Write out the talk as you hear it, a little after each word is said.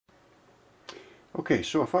Okay,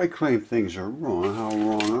 so if I claim things are wrong, how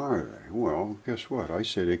wrong are they? Well, guess what? I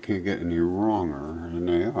say they can't get any wronger than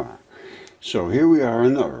they are. So here we are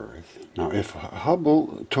in the Earth. Now, if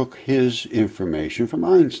Hubble took his information from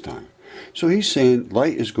Einstein, so he's saying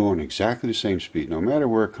light is going exactly the same speed, no matter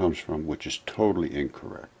where it comes from, which is totally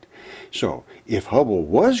incorrect. So, if Hubble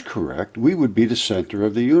was correct, we would be the center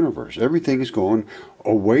of the universe. Everything is going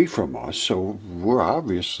away from us, so we're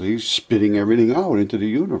obviously spitting everything out into the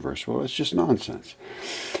universe. Well, it's just nonsense.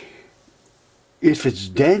 If it's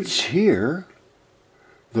dense here,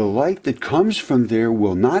 the light that comes from there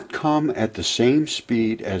will not come at the same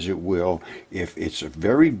speed as it will if it's a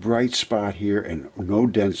very bright spot here and no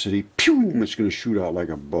density. Pew! It's going to shoot out like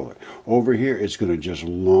a bullet. Over here, it's going to just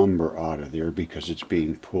lumber out of there because it's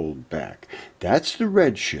being pulled back. That's the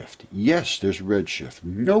redshift. Yes, there's redshift.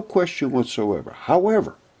 No question whatsoever.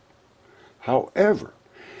 However,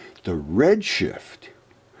 the redshift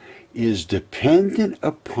is dependent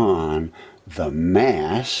upon the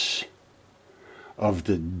mass of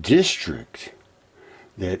the district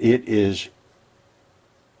that it is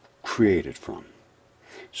created from.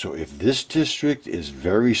 So if this district is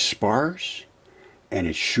very sparse and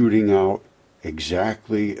it's shooting out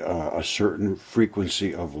exactly a certain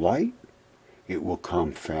frequency of light, it will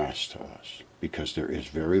come fast to us because there is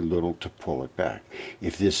very little to pull it back.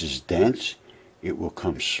 If this is dense, it will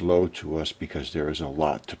come slow to us because there is a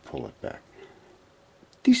lot to pull it back.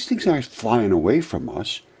 These things aren't flying away from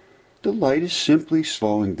us. The light is simply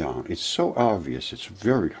slowing down. It's so obvious, it's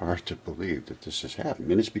very hard to believe that this has happened,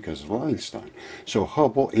 and it's because of Einstein. So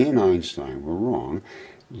Hubble and Einstein were wrong.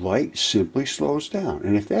 Light simply slows down.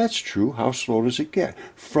 And if that's true, how slow does it get?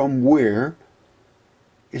 From where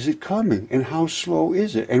is it coming, and how slow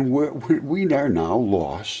is it? And we are now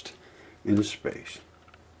lost in space.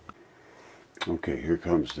 Okay, here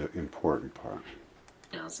comes the important part.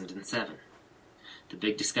 2007. The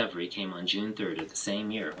big discovery came on June 3rd of the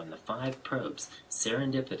same year when the 5 probes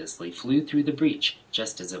serendipitously flew through the breach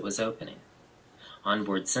just as it was opening.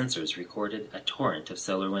 Onboard sensors recorded a torrent of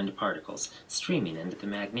solar wind particles streaming into the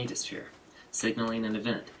magnetosphere, signaling an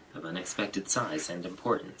event of unexpected size and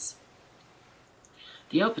importance.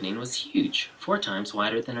 The opening was huge, 4 times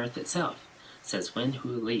wider than Earth itself, says Wen-Hu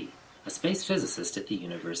Lee, a space physicist at the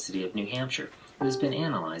University of New Hampshire who has been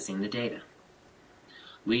analyzing the data.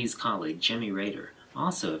 Lee's colleague Jimmy Rader,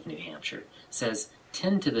 also of New Hampshire, says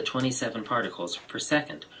 10 to the 27 particles per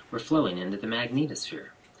second were flowing into the magnetosphere.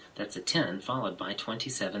 That's a 10 followed by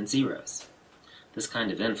 27 zeros. This kind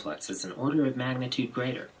of influx is an order of magnitude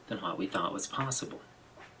greater than what we thought was possible.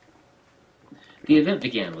 The event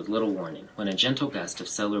began with little warning when a gentle gust of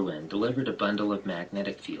solar wind delivered a bundle of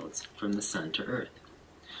magnetic fields from the sun to Earth.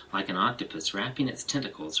 Like an octopus wrapping its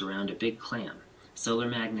tentacles around a big clam, solar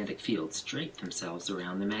magnetic fields draped themselves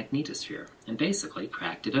around the magnetosphere and basically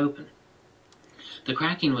cracked it open. The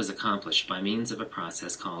cracking was accomplished by means of a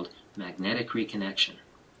process called magnetic reconnection.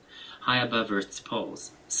 High above Earth's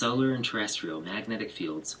poles, solar and terrestrial magnetic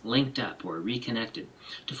fields linked up or reconnected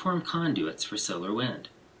to form conduits for solar wind.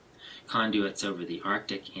 Conduits over the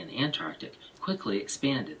Arctic and Antarctic quickly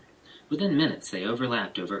expanded. Within minutes, they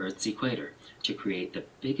overlapped over Earth's equator to create the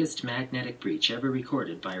biggest magnetic breach ever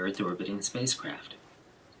recorded by Earth-orbiting spacecraft.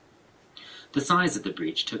 The size of the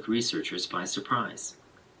breach took researchers by surprise.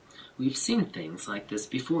 We've seen things like this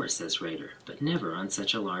before, says Rader, but never on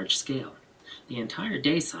such a large scale. The entire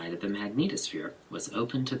day side of the magnetosphere was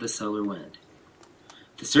open to the solar wind.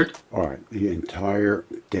 All right, the entire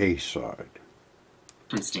day side.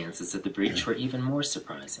 Circumstances of the breach were even more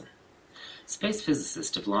surprising. Space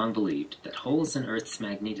physicists have long believed that holes in Earth's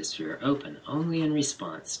magnetosphere open only in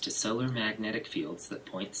response to solar magnetic fields that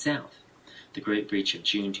point south. The Great Breach of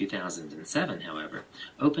June 2007, however,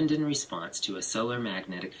 opened in response to a solar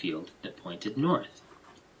magnetic field that pointed north.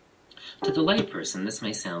 To the layperson, this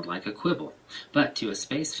may sound like a quibble, but to a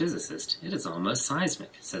space physicist, it is almost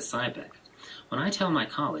seismic, says Siebeck. When I tell my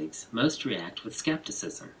colleagues, most react with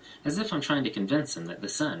skepticism, as if I'm trying to convince them that the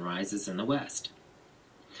sun rises in the west.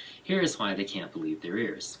 Here is why they can't believe their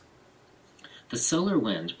ears. The solar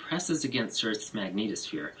wind presses against Earth's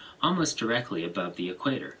magnetosphere almost directly above the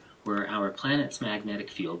equator, where our planet's magnetic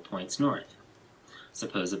field points north.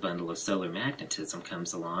 Suppose a bundle of solar magnetism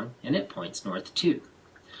comes along, and it points north too.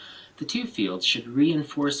 The two fields should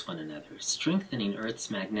reinforce one another, strengthening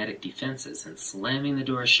Earth's magnetic defenses and slamming the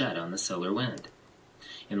door shut on the solar wind.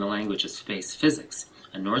 In the language of space physics,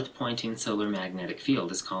 a north-pointing solar magnetic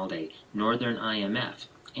field is called a northern IMF,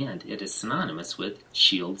 and it is synonymous with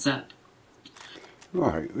shields up.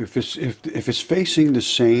 Right. If it's facing the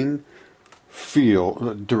same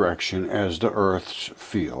field direction as the Earth's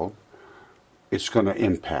field, it's going to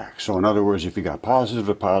impact. So in other words, if you got positive,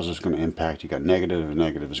 the positive is going to impact. You got negative, the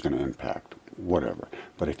negative is going to impact. Whatever.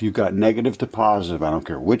 But if you got negative to positive, I don't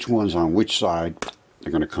care which one's on which side,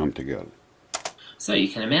 they're going to come together. So you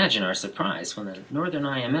can imagine our surprise when the northern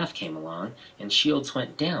IMF came along and shields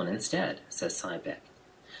went down instead, says Siebeck.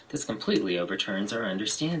 This completely overturns our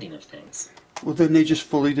understanding of things. Well, then they just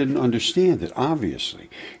fully didn't understand it,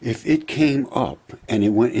 obviously. If it came up and it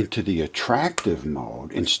went into the attractive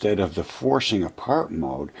mode instead of the forcing apart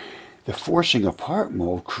mode, the forcing apart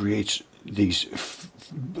mode creates these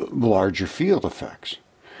larger field effects.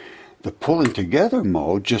 The pulling together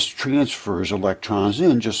mode just transfers electrons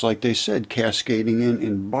in, just like they said, cascading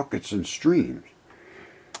in buckets and streams.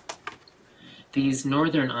 These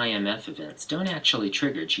northern IMF events don't actually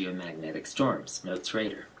trigger geomagnetic storms, notes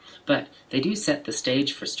Rader, but they do set the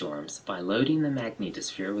stage for storms by loading the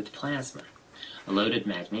magnetosphere with plasma. A loaded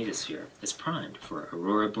magnetosphere is primed for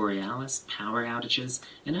aurora borealis, power outages,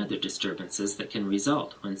 and other disturbances that can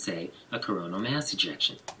result when, say, a coronal mass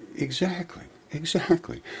ejection. Exactly.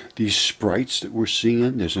 Exactly. These sprites that we're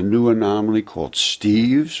seeing, there's a new anomaly called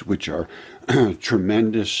Steves, which are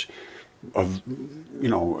tremendous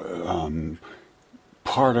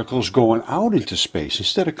particles going out into space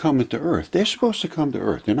instead of coming to Earth. They're supposed to come to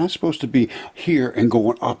Earth. They're not supposed to be here and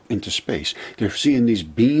going up into space. They're seeing these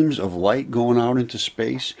beams of light going out into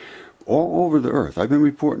space all over the Earth. I've been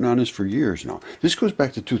reporting on this for years now. This goes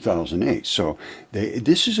back to 2008. So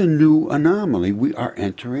this is a new anomaly. We are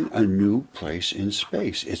entering a new place in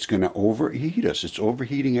space. It's going to overheat us. It's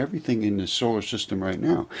overheating everything in the solar system right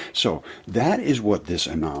now. So that is what this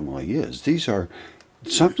anomaly is.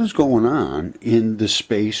 Something's going on in the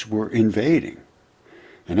space we're invading.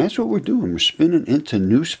 And that's what we're doing. We're spinning into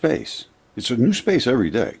new space. It's a new space every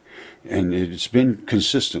day. And it's been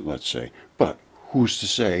consistent, let's say. But who's to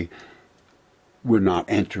say we're not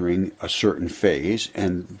entering a certain phase?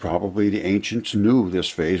 And probably the ancients knew this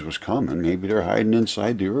phase was coming. Maybe they're hiding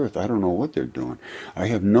inside the Earth. I don't know what they're doing. I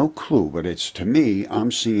have no clue. But it's, to me,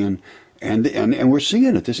 I'm seeing, and we're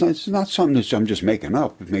seeing it. It's not something that I'm just making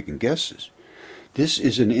up, making guesses. This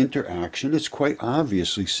is an interaction that's quite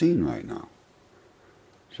obviously seen right now.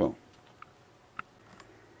 So,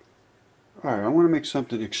 all right, I want to make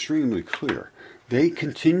something extremely clear. They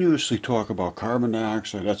continuously talk about carbon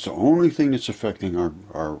dioxide. That's the only thing that's affecting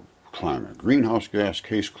our climate. Greenhouse gas,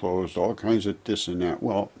 case closed, all kinds of this and that.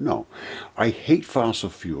 Well, no. I hate fossil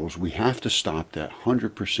fuels. We have to stop that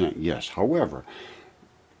 100%, yes. However,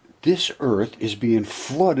 this Earth is being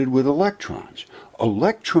flooded with electrons.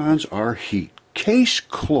 Electrons are heat. Case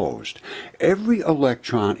closed. Every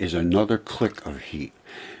electron is another click of heat.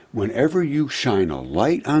 Whenever you shine a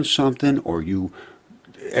light on something or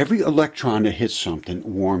every electron that hits something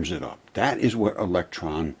warms it up. That is what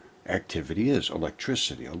electron activity is.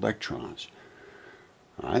 Electricity, electrons.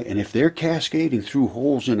 All right? And if they're cascading through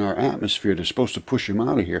holes in our atmosphere that's supposed to push them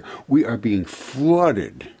out of here, we are being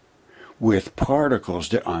flooded with particles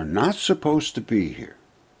that are not supposed to be here.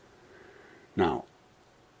 Now,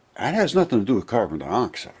 that has nothing to do with carbon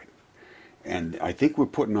dioxide. And I think we're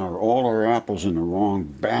putting all our apples in the wrong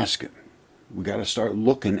basket. We got to start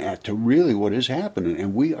looking at to really what is happening.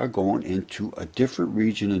 And we are going into a different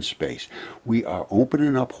region in space. We are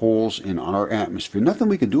opening up holes in our atmosphere. Nothing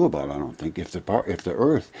we can do about it, I don't think. If the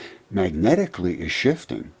Earth magnetically is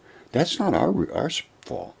shifting, that's not our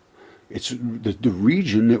fault. It's the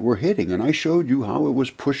region that we're hitting. And I showed you how it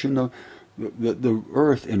was pushing the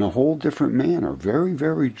Earth in a whole different manner, very,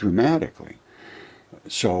 very dramatically.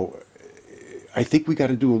 So I think we got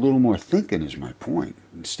to do a little more thinking, is my point.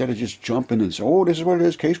 Instead of just jumping and saying, oh, this is what it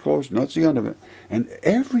is, case closed, and that's the end of it. And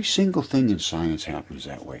every single thing in science happens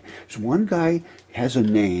that way. So one guy has a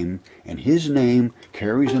name, and his name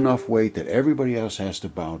carries enough weight that everybody else has to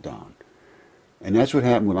bow down. And that's what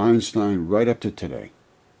happened with Einstein right up to today.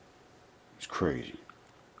 It's crazy.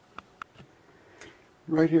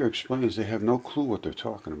 Right here explains they have no clue what they're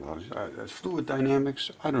talking about. Fluid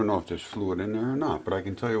dynamics, I don't know if there's fluid in there or not, but I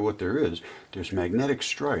can tell you what there is. There's magnetic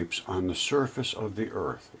stripes on the surface of the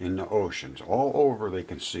Earth, in the oceans. All over they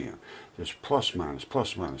can see them. There's plus, minus,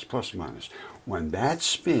 plus, minus, plus, minus. When that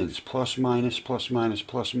spins, plus, minus, plus, minus,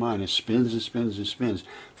 plus, minus, spins and spins and spins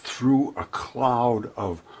through a cloud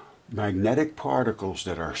of magnetic particles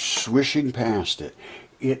that are swishing past it,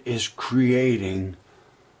 it is creating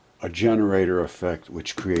a generator effect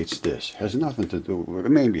which creates this. Has nothing to do with it.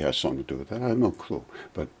 Maybe has something to do with that. I have no clue.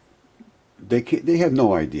 But they have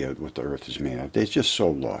no idea what the Earth is made of. They're just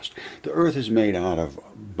so lost. The Earth is made out of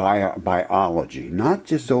biology, not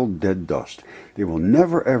just old dead dust. They will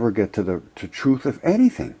never ever get to the truth of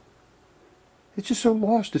anything. It's just so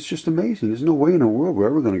lost. It's just amazing. There's no way in the world we're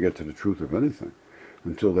ever going to get to the truth of anything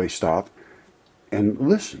until they stop and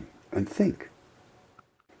listen and think.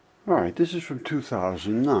 All right, this is from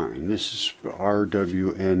 2009. This is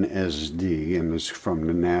RWNSD, and it's from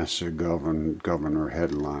the NASA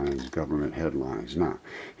government headlines. Now,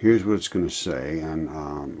 here's what it's going to say, and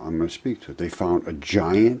I'm going to speak to it. They found a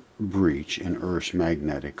giant breach in Earth's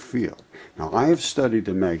magnetic field. Now, I have studied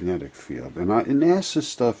the magnetic field, and NASA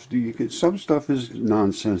stuff, some stuff is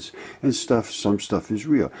nonsense, and some stuff is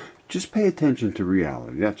real. Just pay attention to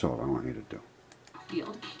reality. That's all I want you to do.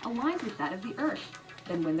 Field aligns with that of the Earth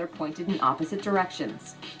than when they're pointed in opposite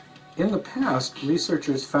directions. In the past,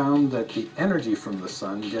 researchers found that the energy from the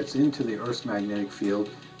sun gets into the Earth's magnetic field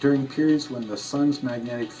during periods when the sun's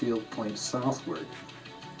magnetic field points southward.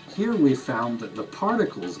 Here we found that the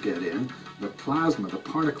particles get in, the plasma, the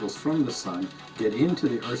particles from the sun, get into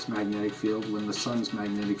the Earth's magnetic field when the sun's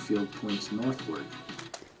magnetic field points northward.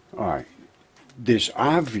 All right. There's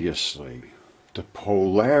obviously the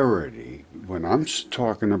polarity. When I'm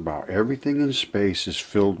talking about everything in space is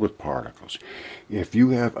filled with particles. If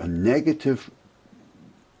you have a negative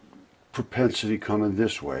propensity coming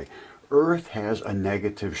this way, Earth has a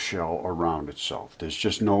negative shell around itself. There's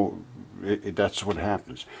just no, that's what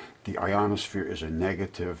happens. The ionosphere is a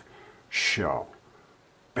negative shell.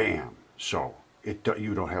 Bam. So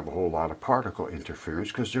you don't have a whole lot of particle interference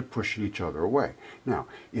because they're pushing each other away. Now,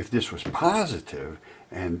 if this was positive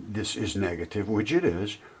and this is negative, which it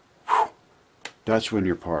is, that's when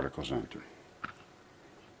your particles enter.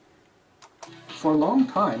 For a long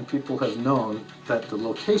time, people have known that the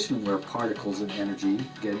location where particles and energy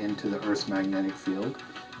get into the Earth's magnetic field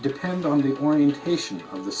depend on the orientation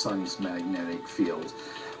of the sun's magnetic field.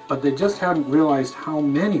 But they just hadn't realized how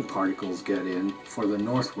many particles get in for the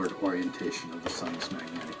northward orientation of the sun's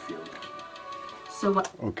magnetic field. So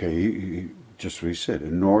what? Okay, just what he said,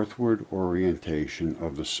 a northward orientation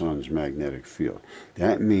of the sun's magnetic field.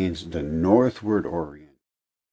 That means the northward orientation